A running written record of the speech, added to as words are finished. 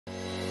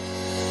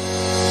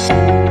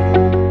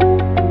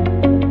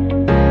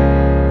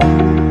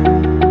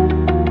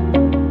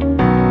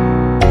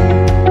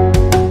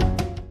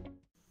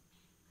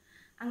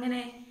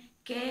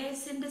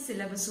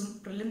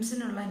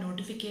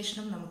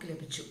നോട്ടിഫിക്കേഷനും നമുക്ക്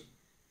ലഭിച്ചു.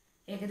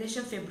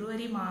 ഏകദേശം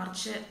ഫെബ്രുവരി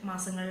മാർച്ച്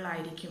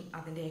മാസങ്ങളിലായിരിക്കും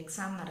അതിൻ്റെ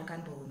എക്സാം നടക്കാൻ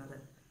പോകുന്നത്.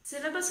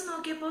 സിലബസ്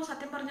നോക്കിയപ്പോൾ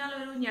സത്യം പറഞ്ഞാൽ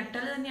ഒരു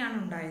ഞെട്ടൽ തന്നെയാണ്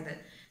ഉണ്ടായത്.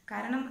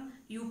 കാരണം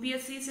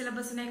UPSC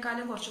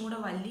സിലബസിനേക്കാളും കുറച്ചും കൂടെ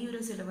വലിയൊരു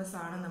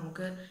സിലബസാണ്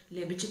നമുക്ക്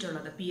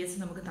ലഭിച്ചിട്ടുള്ളത്, PS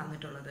നമുക്ക്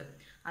തന്നിട്ടുള്ളത്.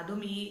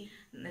 അതും ഈ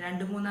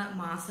 2-3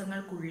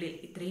 മാസങ്ങൾക്കുള്ളിൽ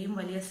ഇത്രയും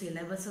വലിയ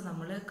സിലബസ്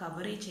നമ്മൾ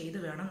കവർ ചെയ്ത്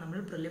വേണം നമ്മൾ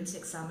പ്രിലിംസ്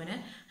എക്സാമിന്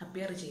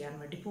അപ്പിയർ ചെയ്യാൻ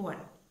വേണ്ടി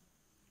പോവാൻ.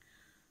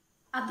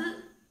 അത്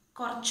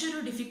കുറച്ചൊരു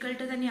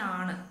ഡിഫിക്കൽട്ട്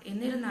തന്നെയാണ്.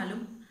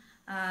 എന്നിരുന്നാലും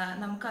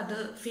നമുക്കത്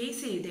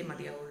ഫേസ് ചെയ്തേ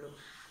മതിയാവുള്ളൂ.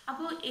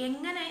 അപ്പോൾ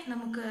എങ്ങനെ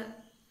നമുക്ക്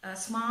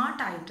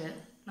സ്മാർട്ടായിട്ട്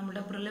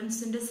നമ്മുടെ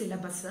പ്രിലിംസിൻ്റെ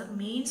സിലബസ്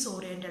മെയിൻസ്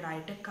ഓറിയൻറ്റഡ്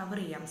ആയിട്ട് കവർ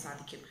ചെയ്യാൻ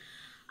സാധിക്കും?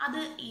 അത്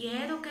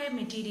ഏതൊക്കെ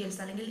മെറ്റീരിയൽസ്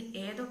അല്ലെങ്കിൽ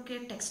ഏതൊക്കെ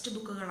ടെക്സ്റ്റ്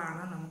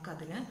ബുക്കുകളാണ്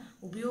നമുക്കതിന്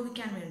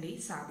ഉപയോഗിക്കാൻ വേണ്ടി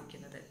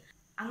സാധിക്കുന്നത്?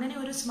 അങ്ങനെ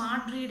ഒരു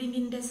സ്മാർട്ട്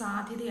റീഡിങ്ങിൻ്റെ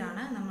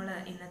സാധ്യതയാണ് നമ്മൾ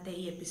ഇന്നത്തെ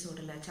ഈ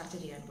എപ്പിസോഡിൽ ചർച്ച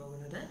ചെയ്യാൻ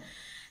പോകുന്നത്.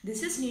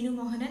 This is Neenu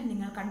Mohanan.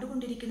 നിങ്ങൾ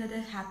കണ്ടുകൊണ്ടിരിക്കുന്നത്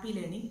happy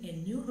learning, A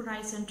new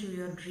horizon to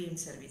your dream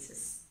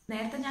services.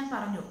 നേരത്തെ ഞാൻ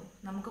പറഞ്ഞു,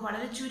 നമുക്ക്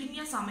വളരെ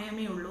ചുരുങ്ങിയ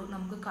സമയമേ ഉള്ളൂ,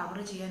 നമുക്ക് കവർ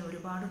ചെയ്യാൻ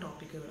ഒരുപാട്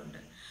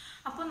ടോപ്പിക്കുകളുണ്ട്.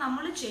 അപ്പോൾ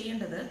നമ്മൾ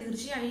ചെയ്യേണ്ടത്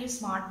തീർച്ചയായും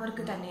സ്മാർട്ട്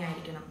വർക്ക്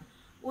തന്നെയായിരിക്കണം.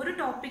 ഒരു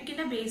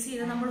ടോപ്പിക്കിനെ ബേസ്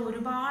ചെയ്ത് നമ്മൾ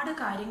ഒരുപാട്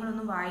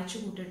കാര്യങ്ങളൊന്നും വായിച്ചു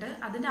കൂട്ടിയിട്ട്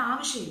അതിൻ്റെ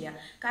ആവശ്യമില്ല.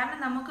 കാരണം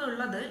നമുക്ക്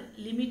ഉള്ളത്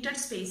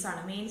ലിമിറ്റഡ് സ്പേസ്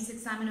ആണ്. മെയിൻസ്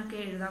എക്സാമിനൊക്കെ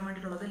എഴുതാൻ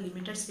വേണ്ടിയിട്ടുള്ളത്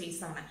ലിമിറ്റഡ്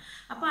സ്പേസ് ആണ്.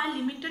 അപ്പോൾ ആ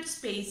ലിമിറ്റഡ്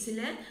സ്പേസിൽ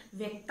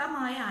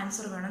വ്യക്തമായ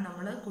ആൻസർ വേണം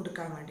നമ്മൾ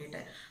കൊടുക്കാൻ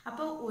വേണ്ടിയിട്ട്.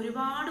 അപ്പോൾ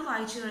ഒരുപാട്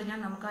വായിച്ചു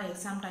കഴിഞ്ഞാൽ നമുക്ക് ആ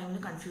എക്സാം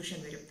ടൈമിൽ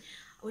കൺഫ്യൂഷൻ വരും.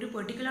 ഒരു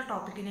പെർട്ടിക്കുലർ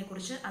ടോപ്പിക്കിനെ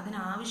കുറിച്ച്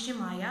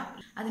അതിനാവശ്യമായ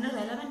അതിന്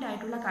റെലവൻ്റ്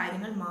ആയിട്ടുള്ള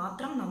കാര്യങ്ങൾ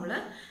മാത്രം നമ്മൾ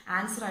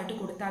ആൻസർ ആയിട്ട്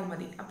കൊടുത്താൽ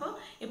മതി. അപ്പോൾ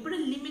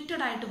എപ്പോഴും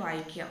ലിമിറ്റഡ് ആയിട്ട്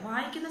വായിക്കുക.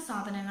 വായിക്കുന്ന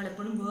സാധനങ്ങൾ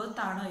എപ്പോഴും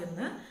വേർത്താണ്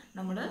എന്ന്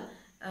നമ്മൾ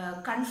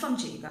കൺഫേം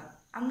ചെയ്യുക.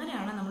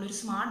 അങ്ങനെയാണ് നമ്മളൊരു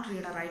സ്മാർട്ട്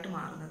റീഡറായിട്ട്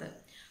മാറുന്നത്.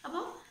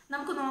 അപ്പോൾ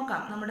നമുക്ക്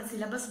നോക്കാം നമ്മുടെ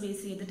സിലബസ്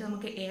ബേസ് ചെയ്തിട്ട്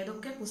നമുക്ക്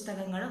ഏതൊക്കെ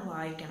പുസ്തകങ്ങൾ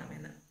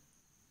വായിക്കണമെന്ന്.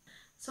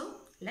 So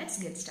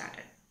let's get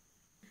started.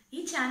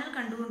 ഈ ചാനൽ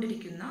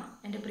കണ്ടുകൊണ്ടിരിക്കുന്ന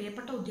എൻ്റെ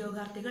പ്രിയപ്പെട്ട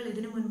ഉദ്യോഗാർത്ഥികൾ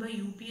ഇതിനു മുൻപ്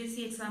UPSC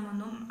എക്സാം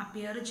ഒന്നും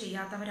അപ്പിയർ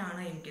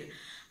ചെയ്യാത്തവരാണ് എങ്കിൽ,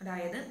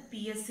 അതായത്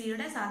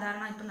PSCയുടെ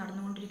സാധാരണ ഇപ്പം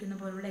നടന്നുകൊണ്ടിരിക്കുന്ന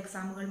പോലുള്ള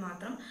എക്സാമുകൾ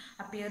മാത്രം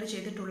അപ്പിയർ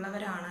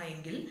ചെയ്തിട്ടുള്ളവരാണ്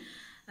എങ്കിൽ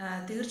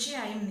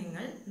തീർച്ചയായും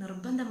നിങ്ങൾ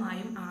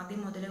നിർബന്ധമായും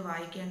ആദ്യം മുതൽ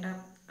വായിക്കേണ്ട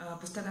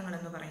പുസ്തകങ്ങൾ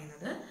എന്ന്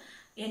പറയുന്നത്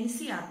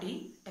NCERT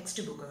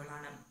ടെക്സ്റ്റ്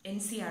ബുക്കുകളാണ്.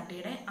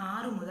 NCERTയുടെ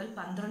 6 മുതൽ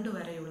 12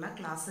 വരെയുള്ള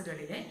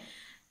ക്ലാസ്സുകളിലെ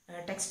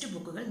ടെക്സ്റ്റ്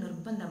ബുക്കുകൾ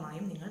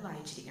നിർബന്ധമായും നിങ്ങൾ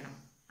വായിച്ചിരിക്കണം.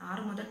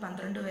 6 മുതൽ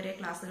 12 വരെ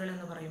ക്ലാസ്സുകൾ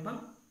എന്ന് പറയുമ്പം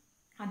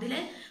അതിലെ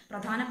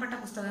പ്രധാനപ്പെട്ട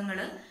പുസ്തകങ്ങൾ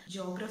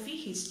ജോഗ്രഫി,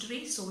 ഹിസ്റ്ററി,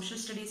 സോഷ്യൽ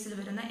സ്റ്റഡീസിൽ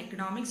വരുന്ന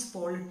എക്കണോമിക്സ്,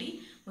 പോളിറ്റി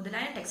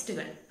മുതലായ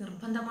ടെക്സ്റ്റുകൾ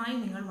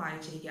നിർബന്ധമായും നിങ്ങൾ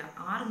വായിച്ചിരിക്കുക.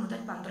 6 മുതൽ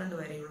 12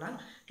 വരെയുള്ള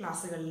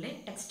ക്ലാസ്സുകളിലെ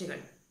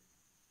ടെക്സ്റ്റുകൾ.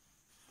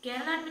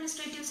 കേരള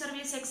അഡ്മിനിസ്ട്രേറ്റീവ്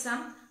സർവീസ് എക്സാം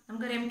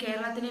നമുക്കറിയാം,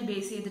 കേരളത്തിനെ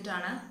ബേസ്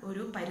ചെയ്തിട്ടാണ്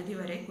ഒരു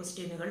പരിധിവരെ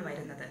ക്വസ്റ്റ്യനുകൾ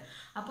വരുന്നത്.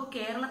 അപ്പോൾ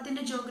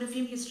കേരളത്തിൻ്റെ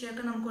ജോഗ്രഫിയും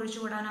ഹിസ്റ്ററിയൊക്കെ നമുക്ക്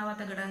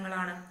ഒഴിച്ചുകൂടാനാവാത്ത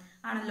ഘടകങ്ങളാണ്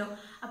ആണല്ലോ.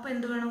 അപ്പോൾ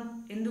എന്ത് വേണം?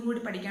 എന്തും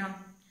കൂടി പഠിക്കണം.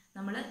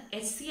 നമ്മൾ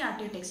SCERT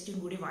ടെക്സ്റ്റും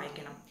കൂടി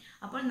വായിക്കണം.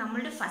 അപ്പോൾ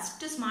നമ്മളുടെ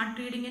ഫസ്റ്റ് സ്മാർട്ട്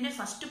റീഡിങ്ങിൻ്റെ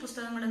ഫസ്റ്റ്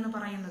പുസ്തകങ്ങൾ എന്ന്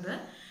പറയുന്നത്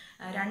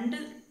 2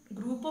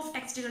 ഗ്രൂപ്പ് ഓഫ്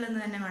ടെക്സ്റ്റുകൾ എന്ന്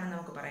തന്നെ വേണം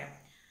നമുക്ക് പറയാം.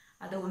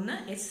 അത് ഒന്ന്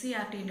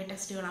SCERTൻ്റെ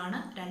ടെക്സ്റ്റുകളാണ്,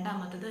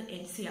 രണ്ടാമത്തത്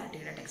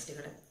NCERTയുടെ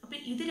ടെക്സ്റ്റുകൾ. അപ്പോൾ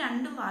ഇത്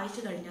രണ്ടും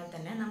വായിച്ചു കഴിഞ്ഞാൽ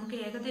തന്നെ നമുക്ക്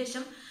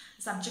ഏകദേശം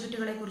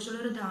സബ്ജക്റ്റുകളെ കുറിച്ചുള്ള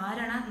ഒരു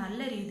ധാരണ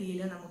നല്ല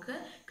രീതിയിൽ നമുക്ക്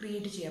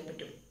ക്രിയേറ്റ് ചെയ്യാൻ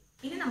പറ്റും.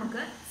 ഇനി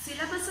നമുക്ക്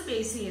സിലബസ്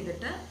ബേസ്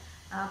ചെയ്തിട്ട്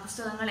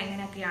പുസ്തകങ്ങൾ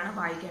എങ്ങനെയൊക്കെയാണ്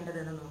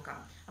വായിക്കേണ്ടതെന്ന് നോക്കാം.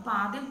 അപ്പോൾ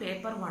ആദ്യം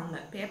പേപ്പർ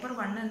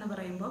 1 എന്ന്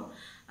പറയുമ്പോൾ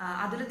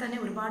അതിൽ തന്നെ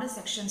ഒരുപാട്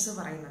സെക്ഷൻസ്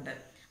പറയുന്നുണ്ട്.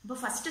 അപ്പോൾ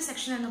ഫസ്റ്റ്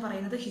സെക്ഷൻ എന്ന്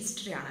പറയുന്നത്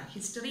ഹിസ്റ്ററിയാണ്.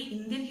 ഹിസ്റ്ററി,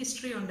 ഇന്ത്യൻ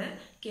ഹിസ്റ്ററി ഉണ്ട്,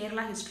 കേരള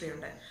ഹിസ്റ്ററി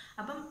ഉണ്ട്.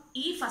 അപ്പം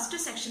ഈ ഫസ്റ്റ്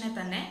സെക്ഷനെ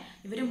തന്നെ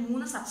ഇവർ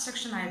 3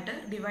 സബ്സെക്ഷനായിട്ട്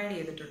ഡിവൈഡ്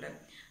ചെയ്തിട്ടുണ്ട്.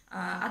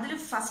 അതിൽ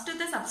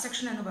ഫസ്റ്റത്തെ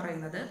സബ്സെക്ഷൻ എന്ന്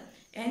പറയുന്നത്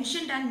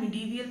ഏൻഷ്യന്റ് ആൻഡ്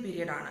മിഡീവിയൽ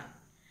പീരിയഡ് ആണ്.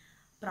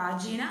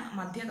 പ്രാചീന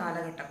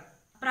മധ്യകാലഘട്ടം.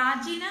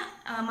 പ്രാചീന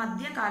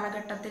മധ്യ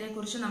കാലഘട്ടത്തിനെ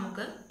കുറിച്ച്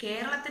നമുക്ക്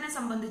കേരളത്തിനെ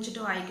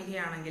സംബന്ധിച്ചിട്ട്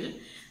വായിക്കുകയാണെങ്കിൽ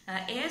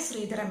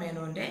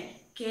ശ്രീധരമേനോന്റെ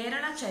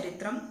കേരള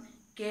ചരിത്രം,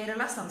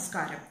 കേരള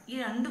സംസ്കാരം, ഈ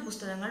 2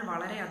 പുസ്തകങ്ങൾ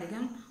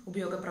വളരെയധികം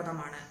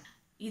ഉപയോഗപ്രദമാണ്.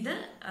 ഇത്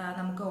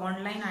നമുക്ക്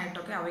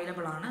ഓൺലൈനായിട്ടൊക്കെ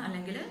അവൈലബിൾ ആണ്,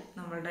 അല്ലെങ്കിൽ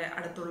നമ്മളുടെ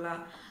അടുത്തുള്ള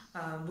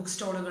ബുക്ക്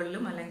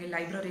സ്റ്റോളുകളിലും അല്ലെങ്കിൽ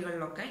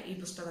ലൈബ്രറികളിലൊക്കെ ഈ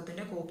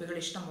പുസ്തകത്തിന്റെ കോപ്പികൾ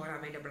ഇഷ്ടം പോലെ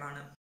അവൈലബിൾ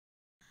ആണ്.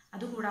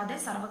 അതുകൂടാതെ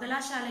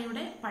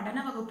സർവകലാശാലയുടെ പഠന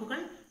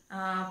വകുപ്പുകൾ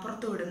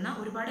പുറത്തുവിടുന്ന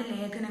ഒരുപാട്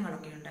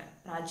ലേഖനങ്ങളൊക്കെ ഉണ്ട്.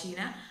 പ്രാചീന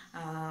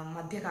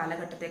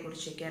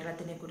മധ്യകാലഘട്ടത്തെക്കുറിച്ച്,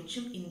 കേരളത്തിനെ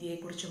കുറിച്ചും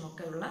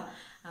ഇന്ത്യയെക്കുറിച്ചുമൊക്കെയുള്ള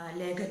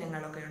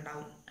ലേഖനങ്ങളൊക്കെ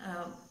ഉണ്ടാവും.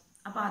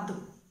 അപ്പോൾ അതും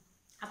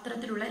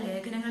അത്തരത്തിലുള്ള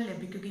ലേഖനങ്ങൾ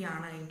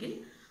ലഭിക്കുകയാണെങ്കിൽ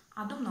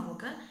അതും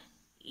നമുക്ക്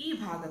ഈ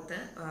ഭാഗത്ത്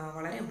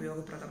വളരെ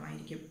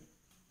ഉപയോഗപ്രദമായിരിക്കും.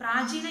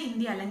 പ്രാചീന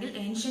ഇന്ത്യ അല്ലെങ്കിൽ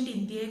ഏൻഷ്യന്റ്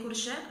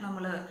ഇന്ത്യയെക്കുറിച്ച്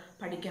നമ്മൾ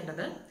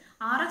പഠിക്കേണ്ടത്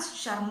RS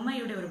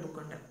ശർമ്മയുടെ ഒരു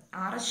ബുക്കുണ്ട്.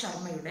 RS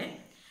ശർമ്മയുടെ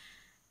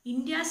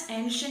ഇന്ത്യാസ്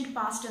ഏൻഷ്യന്റ്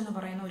പാസ്റ്റ് എന്ന്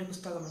പറയുന്ന ഒരു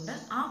പുസ്തകമുണ്ട്.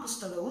 ആ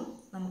പുസ്തകവും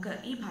നമുക്ക്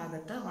ഈ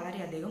ഭാഗത്ത്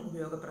വളരെയധികം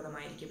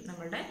ഉപയോഗപ്രദമായിരിക്കും.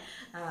 നമ്മളുടെ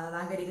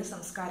നാഗരിക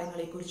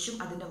സംസ്കാരങ്ങളെക്കുറിച്ചും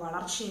അതിൻ്റെ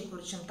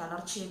വളർച്ചയെക്കുറിച്ചും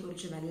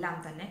തളർച്ചയെക്കുറിച്ചും എല്ലാം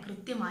തന്നെ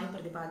കൃത്യമായി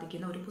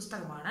പ്രതിപാദിക്കുന്ന ഒരു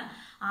പുസ്തകമാണ്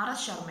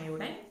RS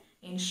ശർമ്മയുടെ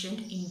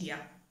ഏൻഷ്യന്റ് ഇന്ത്യ.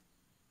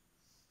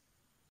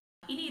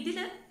 ഇനി ഇതിൽ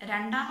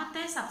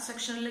രണ്ടാമത്തെ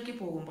സബ്സെക്ഷനിലേക്ക്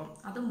പോകുമ്പം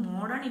അത്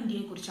മോഡേൺ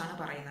ഇന്ത്യയെ കുറിച്ചാണ്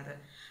പറയുന്നത്.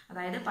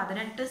 അതായത്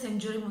 18th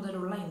സെഞ്ച്വറി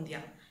മുതലുള്ള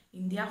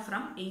ഇന്ത്യ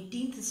ഫ്രം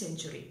 18th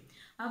സെഞ്ച്വറി.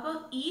 അപ്പോൾ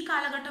ഈ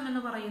കാലഘട്ടം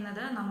എന്ന്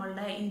പറയുന്നത്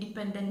നമ്മളുടെ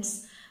ഇൻഡിപെൻഡൻസ്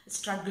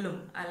സ്ട്രഗിളും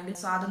അല്ലെങ്കിൽ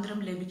സ്വാതന്ത്ര്യം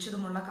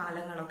ലഭിച്ചതുമുള്ള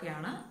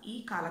കാലങ്ങളൊക്കെയാണ് ഈ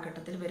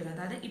കാലഘട്ടത്തിൽ വരുന്നത്.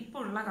 അതായത്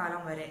ഇപ്പോൾ ഉള്ള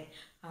കാലം വരെ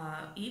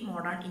ഈ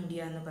മോഡേൺ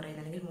ഇന്ത്യ എന്ന്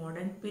പറയുന്ന അല്ലെങ്കിൽ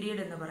മോഡേൺ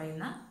പീരീഡ് എന്ന്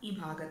പറയുന്ന ഈ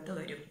ഭാഗത്ത്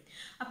വരും.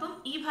 അപ്പം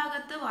ഈ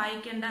ഭാഗത്ത്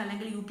വായിക്കേണ്ട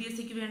അല്ലെങ്കിൽ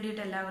UPSCക്ക്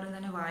വേണ്ടിയിട്ട് എല്ലാവരും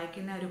തന്നെ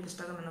വായിക്കുന്ന ഒരു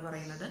പുസ്തകം എന്ന്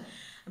പറയുന്നത്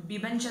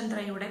ബിപിൻ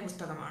ചന്ദ്രയുടെ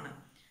പുസ്തകമാണ്.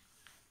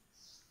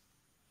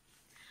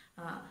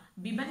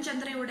 Bipin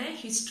ചന്ദ്രയുടെ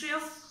history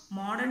of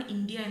modern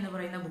India എന്ന്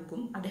പറയുന്ന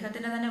ബുക്കും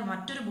അദ്ദേഹത്തിൻ്റെ തന്നെ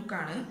മറ്റൊരു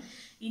ബുക്കാണ്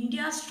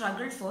ഇന്ത്യ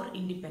സ്ട്രഗിൾ ഫോർ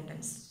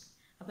ഇൻഡിപെൻഡൻസ്.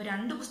 അപ്പോൾ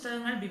രണ്ട്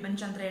പുസ്തകങ്ങൾ ബിപിൻ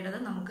ചന്ദ്രയുടേത്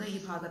നമുക്ക് ഈ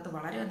ഭാഗത്ത്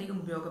വളരെയധികം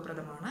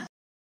ഉപയോഗപ്രദമാണ്.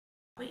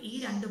 അപ്പോൾ ഈ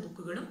രണ്ട്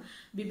ബുക്കുകളും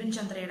ബിപിൻ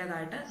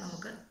ചന്ദ്രയുടേതായിട്ട്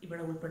നമുക്ക്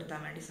ഇവിടെ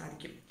ഉൾപ്പെടുത്താൻ വേണ്ടി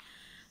സാധിക്കും.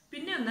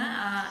 പിന്നെ ഒന്ന്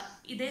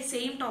ഇതേ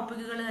സെയിം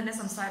ടോപ്പിക്കുകൾ തന്നെ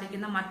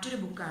സംസാരിക്കുന്ന മറ്റൊരു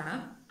ബുക്കാണ്.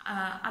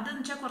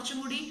 അതെന്ന് വെച്ചാൽ കുറച്ചും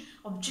കൂടി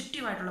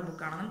ഒബ്ജക്റ്റീവ് ആയിട്ടുള്ള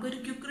ബുക്കാണ്. നമുക്കൊരു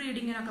ക്വിക്ക്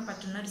റീഡിങ്ങിനൊക്കെ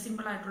പറ്റുന്ന ഒരു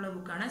സിമ്പിൾ ആയിട്ടുള്ള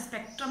ബുക്കാണ്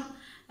spectrum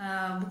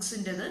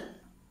ബുക്സിൻ്റെത്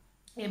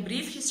A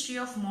brief history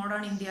of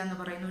modern India എന്ന്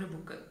പറയുന്ന ഒരു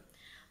ബുക്ക്.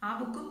 ആ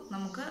ബുക്കും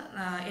നമുക്ക്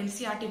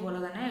NCERT പോലെ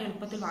തന്നെ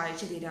എളുപ്പത്തിൽ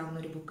വായിച്ചു തീരാവുന്ന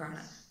ഒരു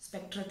ബുക്കാണ്.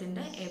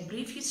 സ്പെക്ട്രത്തിൻ്റെ A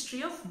brief history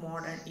of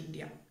modern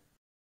India.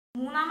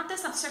 മൂന്നാമത്തെ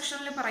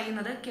സബ്സെക്ഷനിൽ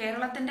പറയുന്നത്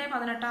കേരളത്തിൻ്റെ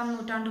 18ാം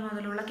നൂറ്റാണ്ട്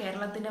മുതലുള്ള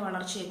കേരളത്തിൻ്റെ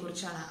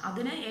വളർച്ചയെക്കുറിച്ചാണ്.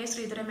 അതിന് A.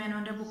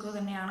 ശ്രീധരമേനോൻ്റെ ബുക്ക്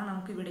തന്നെയാണ്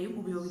നമുക്ക് ഇവിടെയും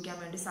ഉപയോഗിക്കാൻ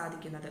വേണ്ടി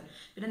സാധിക്കുന്നത്.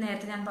 പിന്നെ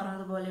നേരത്തെ ഞാൻ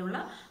പറഞ്ഞതുപോലെയുള്ള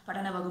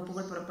പഠന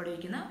വകുപ്പുകൾ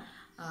പുറപ്പെടുവിക്കുന്ന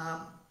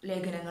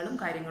ലേഖനങ്ങളും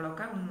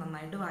കാര്യങ്ങളൊക്കെ ഒന്ന്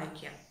നന്നായിട്ട്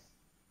വായിക്കുക.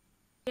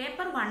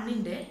 പേപ്പർ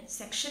 1ൻ്റെ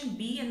സെക്ഷൻ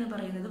B എന്ന്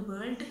പറയുന്നത്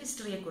വേൾഡ്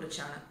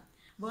ഹിസ്റ്ററിയെക്കുറിച്ചാണ്.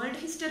 വേൾഡ്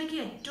ഹിസ്റ്ററിക്ക്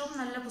ഏറ്റവും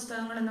നല്ല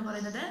പുസ്തകങ്ങൾ എന്ന്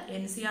പറയുന്നത്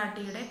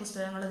NCERTയുടെ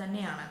പുസ്തകങ്ങൾ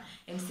തന്നെയാണ്.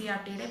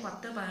 NCERTയുടെ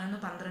 10, 11,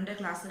 12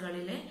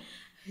 ക്ലാസ്സുകളിലെ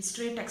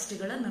ഹിസ്റ്ററി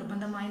ടെക്സ്റ്റുകൾ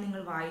നിർബന്ധമായി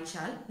നിങ്ങൾ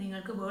വായിച്ചാൽ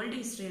നിങ്ങൾക്ക് വേൾഡ്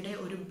ഹിസ്റ്ററിയുടെ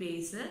ഒരു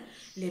ബേസ്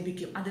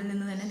ലഭിക്കും. അതിൽ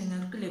നിന്ന് തന്നെ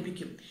നിങ്ങൾക്ക്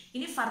ലഭിക്കും.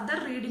 ഇനി ഫർദർ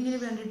റീഡിങ്ങിന്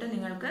വേണ്ടിയിട്ട്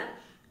നിങ്ങൾക്ക്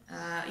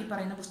ഈ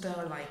പറയുന്ന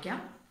പുസ്തകങ്ങൾ വായിക്കാം.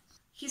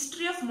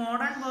 ഹിസ്റ്ററി ഓഫ്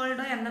മോഡേൺ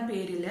വേൾഡ് എന്ന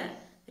പേരിൽ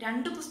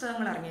 2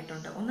 പുസ്തകങ്ങൾ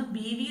ഇറങ്ങിയിട്ടുണ്ട്. ഒന്ന്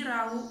BV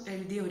റാവു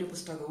എഴുതിയ ഒരു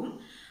പുസ്തകവും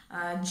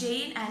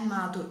ജെയിൻ ആൻഡ്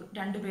മാഥുർ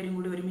 2 പേരും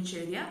കൂടി ഒരുമിച്ച്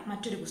എഴുതിയ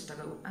മറ്റൊരു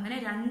പുസ്തകവും. അങ്ങനെ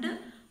 2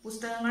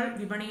 പുസ്തകങ്ങൾ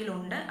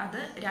വിപണിയിലുണ്ട്. അത്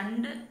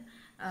 2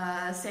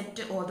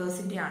 സെറ്റ്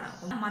ഓതേഴ്സിൻ്റെയാണ്.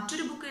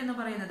 മറ്റൊരു ബുക്ക് എന്ന്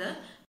പറയുന്നത്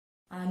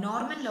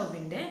Norman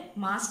ലോവിൻ്റെ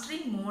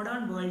mastering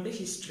modern world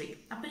history.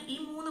 അപ്പം ഈ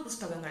 3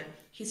 പുസ്തകങ്ങൾ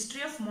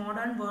ഹിസ്റ്ററി ഓഫ്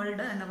മോഡേൺ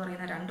വേൾഡ് എന്ന്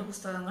പറയുന്ന 2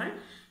 പുസ്തകങ്ങൾ,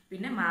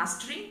 പിന്നെ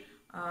മാസ്റ്ററിംഗ്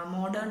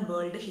മോഡേൺ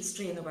വേൾഡ്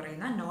ഹിസ്റ്ററി എന്ന്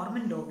പറയുന്ന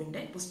നോർമൻ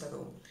ലോവിൻ്റെ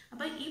പുസ്തകവും.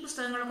 അപ്പോൾ ഈ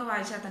പുസ്തകങ്ങളൊക്കെ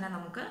വായിച്ചാൽ തന്നെ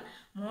നമുക്ക്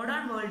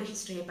മോഡേൺ വേൾഡ്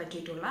ഹിസ്റ്ററിയെ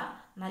പറ്റിയിട്ടുള്ള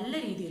നല്ല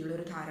രീതിയിലുള്ള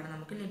ഒരു ധാരണ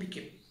നമുക്ക്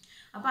ലഭിക്കും.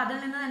 അപ്പോൾ അതിൽ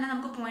നിന്ന് തന്നെ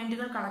നമുക്ക്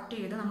പോയിന്റുകൾ കളക്ട്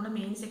ചെയ്ത് നമ്മുടെ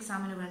മെയിൻസ്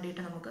എക്സാമിന്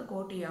വേണ്ടിയിട്ട് നമുക്ക്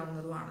കോട്ട്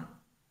ചെയ്യാവുന്നതുമാണ്.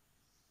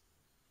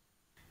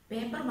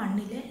 പേപ്പർ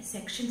 1ലെ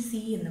സെക്ഷൻ C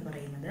എന്ന്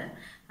പറയുന്നത്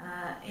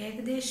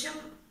ഏകദേശം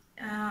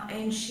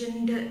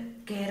ഏൻഷ്യൻ്റ്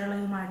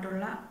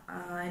കേരളയുമായിട്ടുള്ള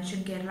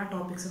ഏൻഷ്യൻ്റ് കേരള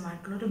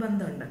ടോപ്പിക്സുമായിട്ടുള്ള ഒരു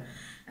ബന്ധമുണ്ട്.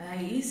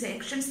 ഈ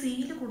സെക്ഷൻ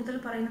സിയിൽ കൂടുതൽ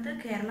പറയുന്നത്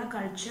കേരള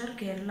കൾച്ചർ,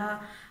 കേരള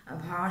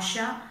ഭാഷ,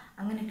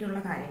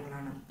 അങ്ങനെയൊക്കെയുള്ള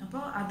കാര്യങ്ങളാണ്.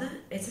 അപ്പോൾ അത്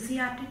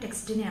SCERT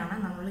ടെക്സ്റ്റിനെയാണ്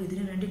നമ്മൾ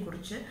ഇതിനു വേണ്ടി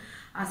കുറിച്ച്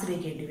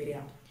ആശ്രയിക്കേണ്ടി വരിക.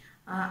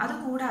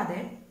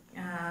 അതുകൂടാതെ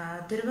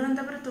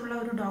തിരുവനന്തപുരത്തുള്ള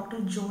ഒരു ഡോക്ടർ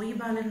ജോയി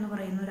ബാലൻ എന്ന്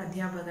പറയുന്ന ഒരു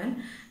അധ്യാപകൻ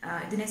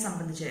ഇതിനെ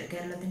സംബന്ധിച്ച്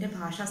കേരളത്തിൻ്റെ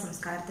ഭാഷാ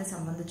സംസ്കാരത്തെ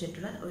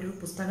സംബന്ധിച്ചിട്ടുള്ള ഒരു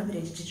പുസ്തകം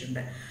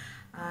രചിച്ചിട്ടുണ്ട്.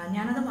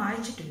 ഞാനത്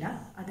വായിച്ചിട്ടില്ല.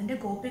 അതിൻ്റെ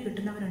കോപ്പി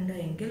കിട്ടുന്നവരുണ്ട്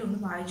എങ്കിൽ ഒന്ന്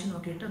വായിച്ചു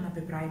നോക്കിയിട്ട് ഒന്ന്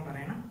അഭിപ്രായം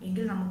പറയണം.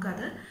 എങ്കിൽ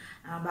നമുക്കത്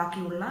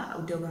ബാക്കിയുള്ള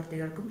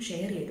ഉദ്യോഗാർത്ഥികൾക്കും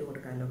ഷെയർ ചെയ്ത്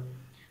കൊടുക്കാമല്ലോ.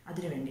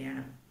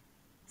 അതിനുവേണ്ടിയാണ്.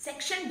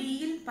 സെക്ഷൻ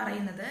Dയിൽ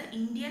പറയുന്നത്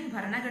ഇന്ത്യൻ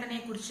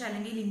ഭരണഘടനയെക്കുറിച്ച്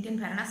അല്ലെങ്കിൽ ഇന്ത്യൻ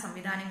ഭരണ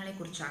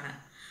സംവിധാനങ്ങളെക്കുറിച്ചാണ്.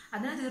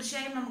 അതിന്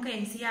തീർച്ചയായും നമുക്ക്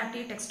NCERT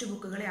ടെക്സ്റ്റ്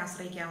ബുക്കുകളെ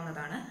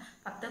ആശ്രയിക്കാവുന്നതാണ്.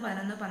 10,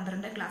 11,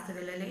 12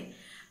 ക്ലാസ്സുകളിലെ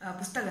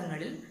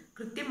പുസ്തകങ്ങളിൽ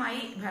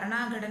കൃത്യമായി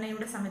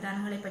ഭരണഘടനയുടെ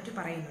സംവിധാനങ്ങളെ പറ്റി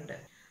പറയുന്നുണ്ട്.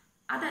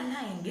 അതല്ല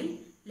എങ്കിൽ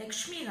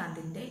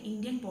ലക്ഷ്മികാന്തിൻ്റെ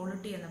ഇന്ത്യൻ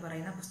പോളിറ്റി എന്ന്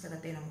പറയുന്ന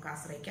പുസ്തകത്തെ നമുക്ക്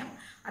ആശ്രയിക്കാം.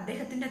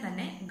 അദ്ദേഹത്തിൻ്റെ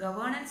തന്നെ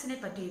ഗവേണൻസിനെ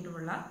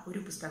പറ്റിയിട്ടുള്ള ഒരു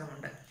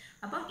പുസ്തകമുണ്ട്.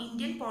 അപ്പം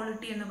ഇന്ത്യൻ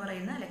പോളിറ്റി എന്ന്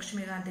പറയുന്ന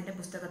ലക്ഷ്മികാന്തിൻ്റെ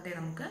പുസ്തകത്തെ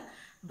നമുക്ക്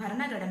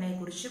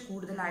ഭരണഘടനയെക്കുറിച്ച്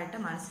കൂടുതലായിട്ട്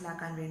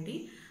മനസ്സിലാക്കാൻ വേണ്ടി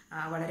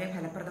വളരെ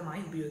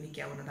ഫലപ്രദമായി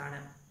ഉപയോഗിക്കാവുന്നതാണ്.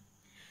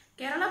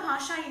 കേരള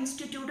ഭാഷാ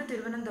ഇൻസ്റ്റിറ്റ്യൂട്ട്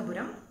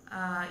തിരുവനന്തപുരം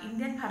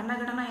ഇന്ത്യൻ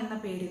ഭരണഘടന എന്ന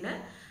പേരിൽ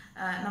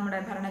നമ്മുടെ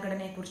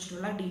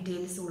ഭരണഘടനയെക്കുറിച്ചുള്ള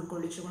ഡീറ്റെയിൽസ്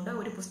ഉൾക്കൊള്ളിച്ചുകൊണ്ട്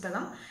ഒരു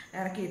പുസ്തകം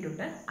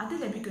ഇറക്കിയിട്ടുണ്ട്. അത്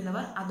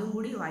ലഭിക്കുന്നവർ അതും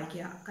കൂടി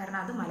വായിക്കുക. കാരണം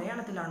അത്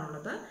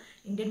മലയാളത്തിലാണുള്ളത്,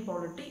 ഇന്ത്യൻ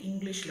പോളിറ്റി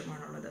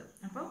ഇംഗ്ലീഷിലുമാണുള്ളത്.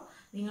 അപ്പോൾ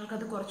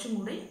നിങ്ങൾക്കത് കുറച്ചും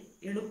കൂടി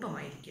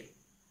എളുപ്പമായിരിക്കും.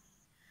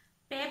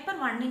 പേപ്പർ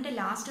 1ൻ്റെ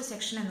ലാസ്റ്റ്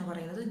സെക്ഷൻ എന്ന്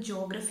പറയുന്നത്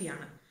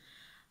ജോഗ്രഫിയാണ്.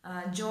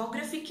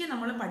 ജോഗ്രഫിക്ക്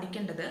നമ്മൾ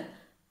പഠിക്കേണ്ടത്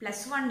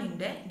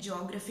 +1ൻ്റെ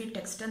ജോഗ്രഫി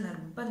ടെക്സ്റ്റ്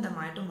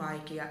നിർബന്ധമായിട്ടും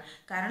വായിക്കുക.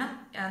 കാരണം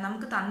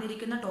നമുക്ക്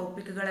തന്നിരിക്കുന്ന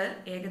ടോപ്പിക്കുകൾ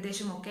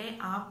ഏകദേശമൊക്കെ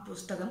ആ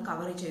പുസ്തകം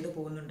കവർ ചെയ്തു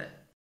പോകുന്നുണ്ട്.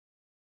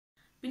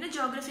 പിന്നെ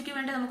ജോഗ്രഫിക്ക്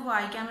വേണ്ടി നമുക്ക്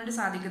വായിക്കാൻ വേണ്ടി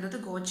സാധിക്കുന്നത്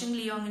ഗോച്ചിങ്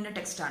ലിയോങ്ങിൻ്റെ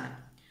ടെക്സ്റ്റാണ്.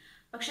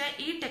 പക്ഷേ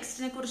ഈ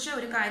ടെക്സ്റ്റിനെ കുറിച്ച്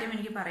ഒരു കാര്യം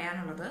എനിക്ക്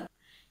പറയാനുള്ളത്,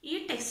 ഈ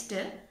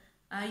ടെക്സ്റ്റ്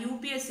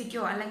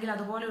UPSCക്കോ അല്ലെങ്കിൽ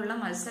അതുപോലെയുള്ള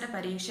മത്സര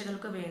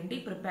പരീക്ഷകൾക്ക് വേണ്ടി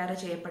പ്രിപ്പയർ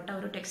ചെയ്യപ്പെട്ട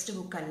ഒരു ടെക്സ്റ്റ്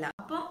ബുക്ക് അല്ല.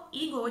 അപ്പോൾ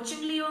ഈ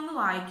ഗോച്ചിങ് ലിയോങ്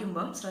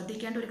വായിക്കുമ്പം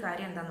ശ്രദ്ധിക്കേണ്ട ഒരു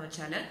കാര്യം എന്താണെന്ന്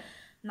വെച്ചാൽ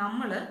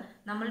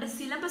നമ്മളുടെ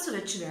സിലബസ്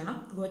വെച്ച് വേണം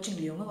ഗോച്ചിങ്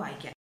ലിയോങ്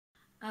വായിക്കാൻ.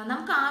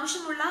 നമുക്ക്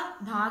ആവശ്യമുള്ള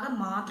ഭാഗം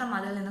മാത്രം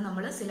അതിൽ നിന്ന്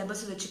നമ്മൾ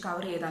സിലബസ് വെച്ച്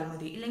കവർ ചെയ്താൽ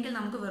മതി. ഇല്ലെങ്കിൽ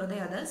നമുക്ക് വെറുതെ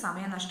അത്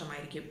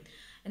സമയനഷ്ടമായിരിക്കും.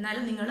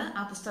 എന്നാലും നിങ്ങൾ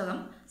ആ പുസ്തകം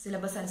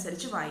സിലബസ്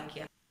അനുസരിച്ച്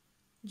വായിക്കുക.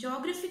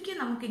 ജോഗ്രഫിക്ക്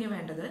നമുക്കിനി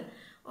വേണ്ടത്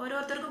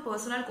ഓരോരുത്തർക്കും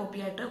പേഴ്സണൽ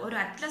കോപ്പിയായിട്ട് ഒരു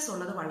അറ്റ്ലസ്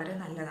ഉള്ളത് വളരെ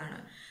നല്ലതാണ്.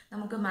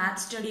 നമുക്ക്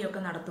മാത്സ് സ്റ്റഡി ഒക്കെ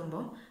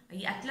നടത്തുമ്പോൾ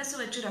ഈ അറ്റ്ലസ്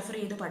വെച്ച് റെഫർ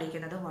ചെയ്ത്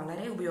പഠിക്കുന്നത്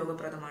വളരെ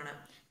ഉപയോഗപ്രദമാണ്.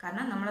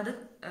 കാരണം നമ്മളത്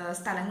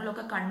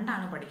സ്ഥലങ്ങളൊക്കെ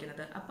കണ്ടാണ്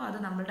പഠിക്കുന്നത്. അപ്പോൾ അത്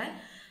നമ്മുടെ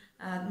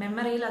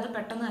മെമ്മറിയിൽ അത്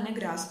പെട്ടെന്ന് തന്നെ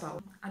ഗ്രാസ്പ്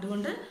ആവും.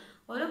 അതുകൊണ്ട്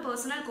ഓരോ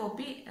പേഴ്സണൽ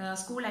കോപ്പി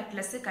സ്കൂൾ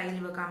അറ്റ്ലസ് കയ്യിൽ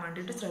വെക്കാൻ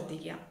വേണ്ടിയിട്ട്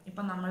ശ്രദ്ധിക്കുക.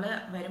 ഇപ്പം നമ്മൾ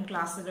വരും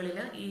ക്ലാസ്സുകളിൽ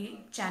ഈ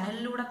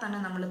ചാനലിലൂടെ തന്നെ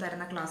നമ്മൾ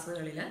തരുന്ന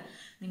ക്ലാസ്സുകളിൽ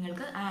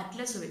നിങ്ങൾക്ക് ആ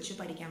അറ്റ്ലസ് വെച്ച്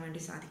പഠിക്കാൻ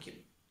വേണ്ടി സാധിക്കും.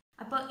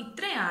 അപ്പോൾ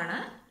ഇത്രയാണ്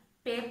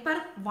പേപ്പർ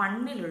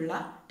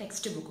 1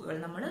 ടെക്സ്റ്റ് ബുക്കുകൾ,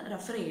 നമ്മൾ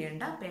റെഫർ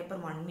ചെയ്യേണ്ട പേപ്പർ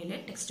 1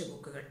 ടെക്സ്റ്റ്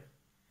ബുക്കുകൾ.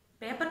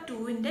 പേപ്പർ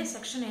 2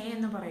 സെക്ഷൻ എ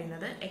എന്ന്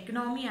പറയുന്നത്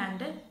എക്കണോമി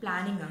ആൻഡ്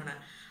പ്ലാനിംഗ് ആണ്.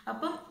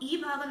 അപ്പം ഈ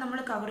ഭാഗം നമ്മൾ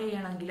കവർ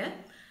ചെയ്യണമെങ്കിൽ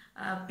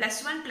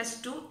 +1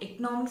 +2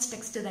 എക്കണോമിക്സ്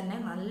ടെക്സ്റ്റ് തന്നെ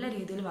നല്ല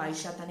രീതിയിൽ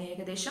വായിച്ചാൽ തന്നെ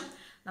ഏകദേശം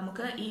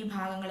നമുക്ക് ഈ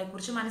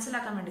ഭാഗങ്ങളെക്കുറിച്ച്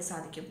മനസ്സിലാക്കാൻ വേണ്ടി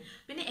സാധിക്കും.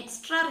 പിന്നെ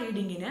എക്സ്ട്രാ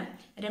റീഡിങ്ങിന്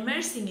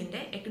രമേഷ്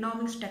സിംഗിന്റെ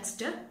എക്കണോമിക്സ്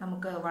ടെക്സ്റ്റ്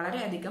നമുക്ക്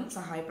വളരെയധികം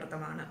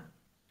സഹായപ്രദമാണ്.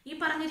 ഈ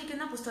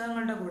പറഞ്ഞിരിക്കുന്ന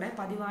പുസ്തകങ്ങളുടെ കൂടെ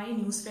പതിവായി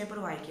ന്യൂസ് പേപ്പർ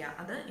വായിക്കുക.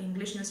 അത്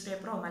ഇംഗ്ലീഷ് ന്യൂസ്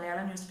പേപ്പറോ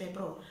മലയാളം ന്യൂസ്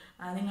പേപ്പറോ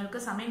നിങ്ങൾക്ക്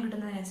സമയം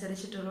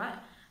കിട്ടുന്നതിനനുസരിച്ചിട്ടുള്ള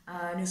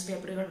ന്യൂസ്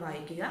പേപ്പറുകൾ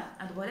വായിക്കുക.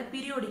 അതുപോലെ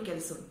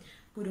പീരിയോഡിക്കൽസും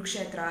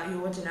കുരുക്ഷേത്ര,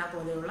 യോജന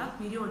പോലെയുള്ള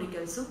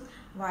പീരിയോഡിക്കൽസും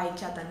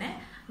വായിച്ചാൽ തന്നെ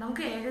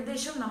നമുക്ക്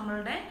ഏകദേശം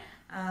നമ്മളുടെ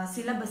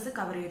സിലബസ്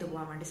കവർ ചെയ്ത്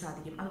പോകാൻ വേണ്ടി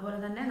സാധിക്കും. അതുപോലെ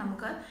തന്നെ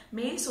നമുക്ക്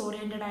മെയിൻസ്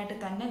ഓറിയന്റഡ് ആയിട്ട്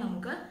തന്നെ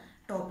നമുക്ക്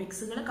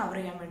ടോപ്പിക്സുകൾ കവർ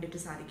ചെയ്യാൻ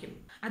വേണ്ടിയിട്ട് സാധിക്കും.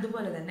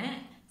 അതുപോലെ തന്നെ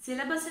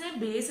സിലബസിനെ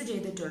ബേസ്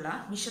ചെയ്തിട്ടുള്ള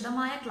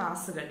വിശദമായ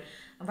ക്ലാസ്സുകൾ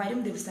വരും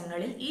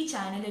ദിവസങ്ങളിൽ ഈ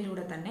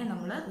ചാനലിലൂടെ തന്നെ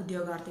നമ്മൾ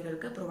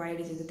ഉദ്യോഗാർത്ഥികൾക്ക്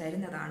പ്രൊവൈഡ് ചെയ്ത്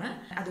തരുന്നതാണ്.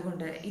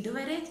 അതുകൊണ്ട്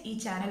ഇതുവരെ ഈ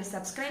ചാനൽ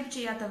സബ്സ്ക്രൈബ്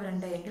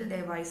ചെയ്യാത്തവരുണ്ടെങ്കിൽ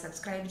ദയവായി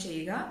സബ്സ്ക്രൈബ്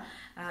ചെയ്യുക.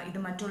 ഇത്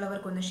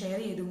മറ്റുള്ളവർക്കൊന്ന് ഷെയർ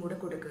ചെയ്തും കൂടെ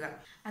കൊടുക്കുക.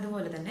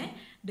 അതുപോലെ തന്നെ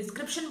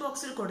ഡിസ്ക്രിപ്ഷൻ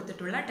ബോക്സിൽ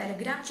കൊടുത്തിട്ടുള്ള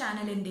ടെലഗ്രാം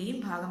ചാനലിന്റെയും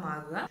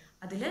ഭാഗമാകുക.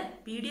 അതിൽ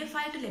PDF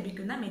ആയിട്ട്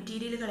ലഭിക്കുന്ന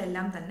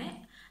മെറ്റീരിയലുകളെല്ലാം തന്നെ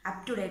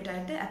അപ് ടു ഡേറ്റ്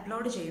ആയിട്ട്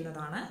അപ്ലോഡ്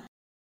ചെയ്യുന്നതാണ്.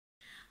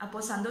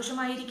 അപ്പോൾ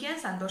സന്തോഷമായിരിക്കുക,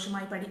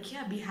 സന്തോഷമായി പഠിക്കുക.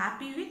 Be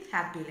happy with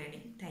happy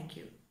learning. Thank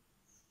you.